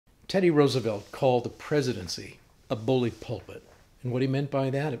Teddy Roosevelt called the presidency a bully pulpit. And what he meant by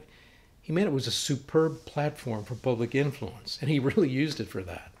that, he meant it was a superb platform for public influence, and he really used it for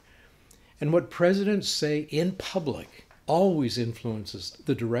that. And what presidents say in public always influences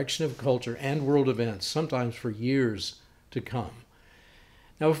the direction of culture and world events, sometimes for years to come.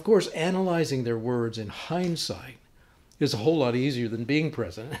 Now, of course, analyzing their words in hindsight is a whole lot easier than being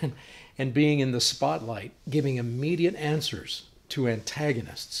president and being in the spotlight, giving immediate answers to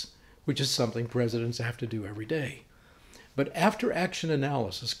antagonists, which is something presidents have to do every day. But after-action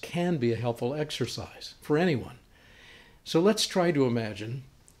analysis can be a helpful exercise for anyone. So let's try to imagine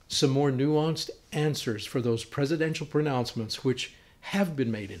some more nuanced answers for those presidential pronouncements which have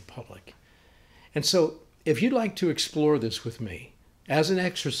been made in public. And so if you'd like to explore this with me as an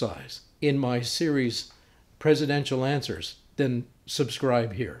exercise in my series Presidential Answers, then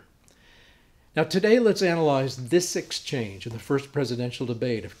subscribe here. Now today let's analyze this exchange in the first presidential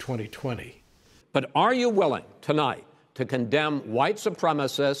debate of 2020. But are you willing tonight to condemn white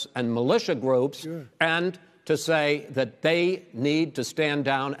supremacists and militia groups and to say that they need to stand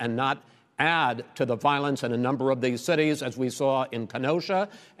down and not add to the violence in a number of these cities, as we saw in Kenosha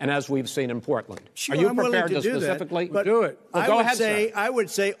and as we've seen in Portland? Sure, are you I'm prepared to do specifically that, but do it? Well, go ahead, sir. I would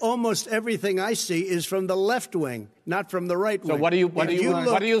say almost everything I see is from the left wing, not from the right wing. So what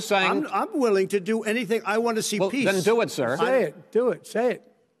are you saying? I'm willing to do anything. I want to see peace. Then do it, sir. Say it. Do it. Say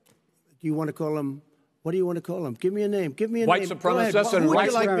it. Do you want to call them? What do you want to call them? Give me a name. Give me a white name. Supremacists and who would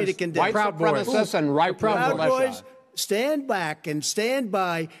white you like me to condemn? White supremacists and right Proud militia. Boys, stand back and stand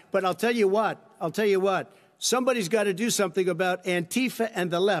by. But I'll tell you what. Somebody's got to do something about Antifa and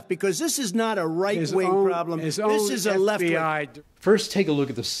the left, because this is not a right-wing problem. This is a left-wing. First, take a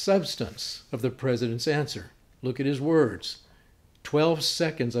look at the substance of the president's answer. Look at his words. 12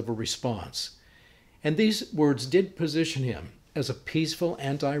 seconds of a response. And these words did position him as a peaceful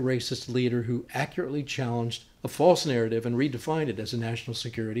anti-racist leader who accurately challenged a false narrative and redefined it as a national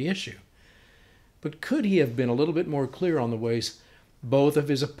security issue. But could he have been a little bit more clear on the ways both of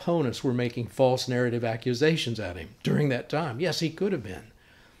his opponents were making false narrative accusations at him during that time? Yes, he could have been.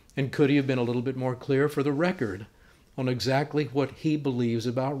 And could he have been a little bit more clear for the record on exactly what he believes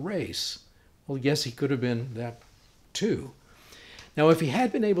about race? Well, yes, he could have been that too. Now, if he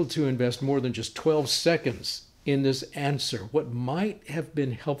had been able to invest more than just 12 seconds in this answer, what might have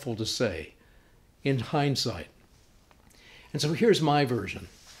been helpful to say in hindsight? And so here's my version.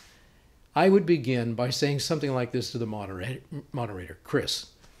 I would begin by saying something like this to the moderator.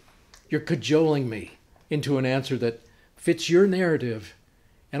 Chris, you're cajoling me into an answer that fits your narrative,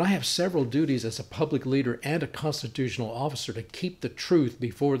 and I have several duties as a public leader and a constitutional officer to keep the truth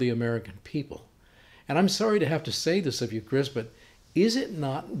before the American people. And I'm sorry to have to say this of you, Chris, but is it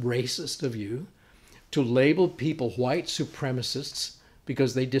not racist of you to label people white supremacists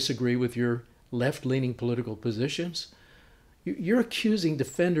because they disagree with your left-leaning political positions? You're accusing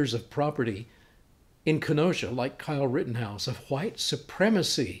defenders of property in Kenosha, like Kyle Rittenhouse, of white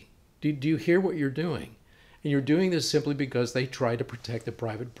supremacy. Do you hear what you're doing? And you're doing this simply because they try to protect the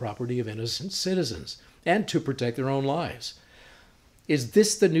private property of innocent citizens and to protect their own lives. Is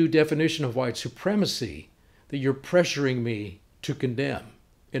this the new definition of white supremacy that you're pressuring me to condemn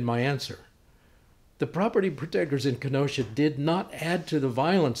in my answer? The property protectors in Kenosha did not add to the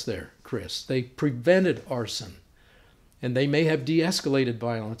violence there, Chris. They prevented arson. And they may have de-escalated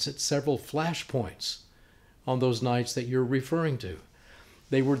violence at several flashpoints on those nights that you're referring to.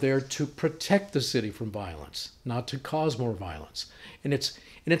 They were there to protect the city from violence, not to cause more violence. And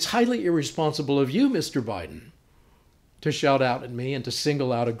it's highly irresponsible of you, Mr. Biden, to shout out at me and to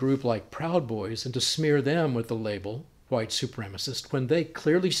single out a group like Proud Boys and to smear them with the label white supremacist when they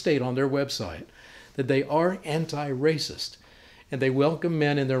clearly state on their website that they are anti-racist and they welcome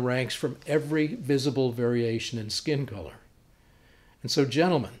men in their ranks from every visible variation in skin color. And so,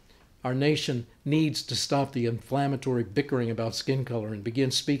 gentlemen, our nation needs to stop the inflammatory bickering about skin color and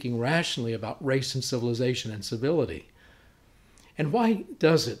begin speaking rationally about race and civilization and civility. And why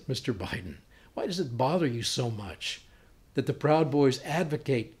does it, Mr. Biden, why does it bother you so much that the Proud Boys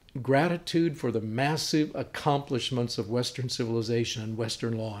advocate gratitude for the massive accomplishments of Western civilization and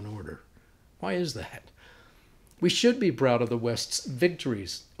Western law and order? Why is that? We should be proud of the West's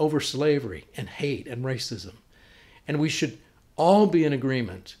victories over slavery and hate and racism. And we should all be in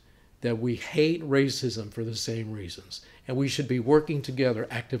agreement that we hate racism for the same reasons. And we should be working together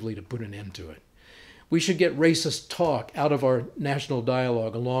actively to put an end to it. We should get racist talk out of our national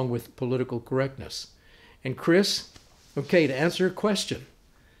dialogue along with political correctness. And Chris, okay, to answer your question,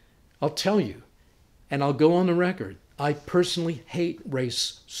 I'll tell you, and I'll go on the record, I personally hate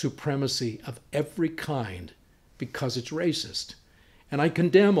race supremacy of every kind because it's racist. And I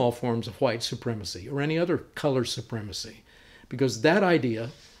condemn all forms of white supremacy or any other color supremacy, because that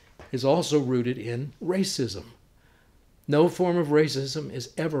idea is also rooted in racism. No form of racism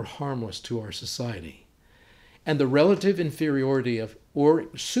is ever harmless to our society. And the relative inferiority of or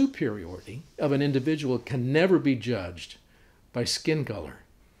superiority of an individual can never be judged by skin color,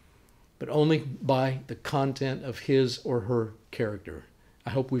 but only by the content of his or her character.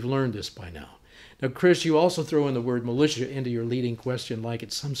 I hope we've learned this by now. Now, Chris, you also throw in the word militia into your leading question like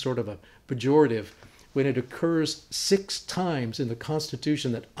it's some sort of a pejorative when it occurs 6 times in the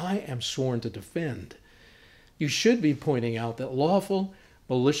Constitution that I am sworn to defend. You should be pointing out that lawful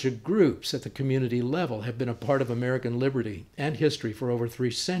militia groups at the community level have been a part of American liberty and history for over 3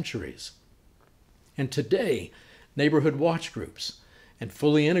 centuries. And today, neighborhood watch groups and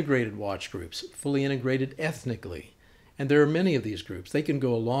fully integrated watch groups, fully integrated ethnically, and there are many of these groups, they can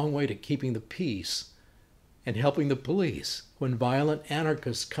go a long way to keeping the peace and helping the police when violent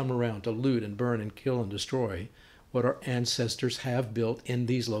anarchists come around to loot and burn and kill and destroy what our ancestors have built in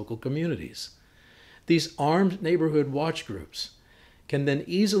these local communities. These armed neighborhood watch groups can then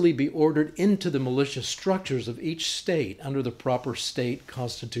easily be ordered into the militia structures of each state under the proper state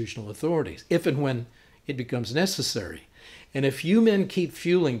constitutional authorities, if and when it becomes necessary. And if you men keep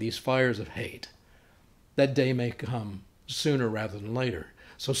fueling these fires of hate, that day may come sooner rather than later.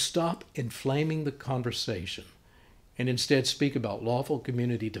 So stop inflaming the conversation and instead speak about lawful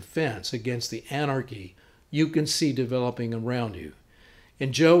community defense against the anarchy you can see developing around you.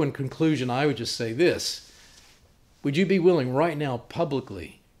 And Joe, in conclusion, I would just say this. Would you be willing right now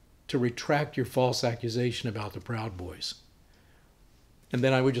publicly to retract your false accusation about the Proud Boys? And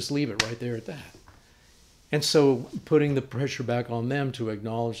then I would just leave it right there at that. And so putting the pressure back on them to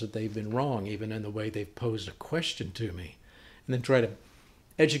acknowledge that they've been wrong, even in the way they've posed a question to me, and then try to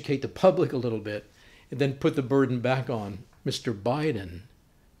educate the public a little bit, and then put the burden back on Mr. Biden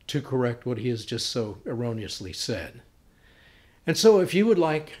to correct what he has just so erroneously said. And so if you would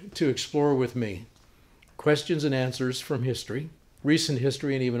like to explore with me questions and answers from history, recent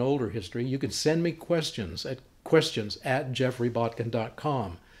history and even older history, you can send me questions at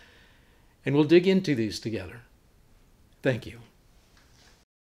geoffreybotkin.com, and we'll dig into these together. Thank you.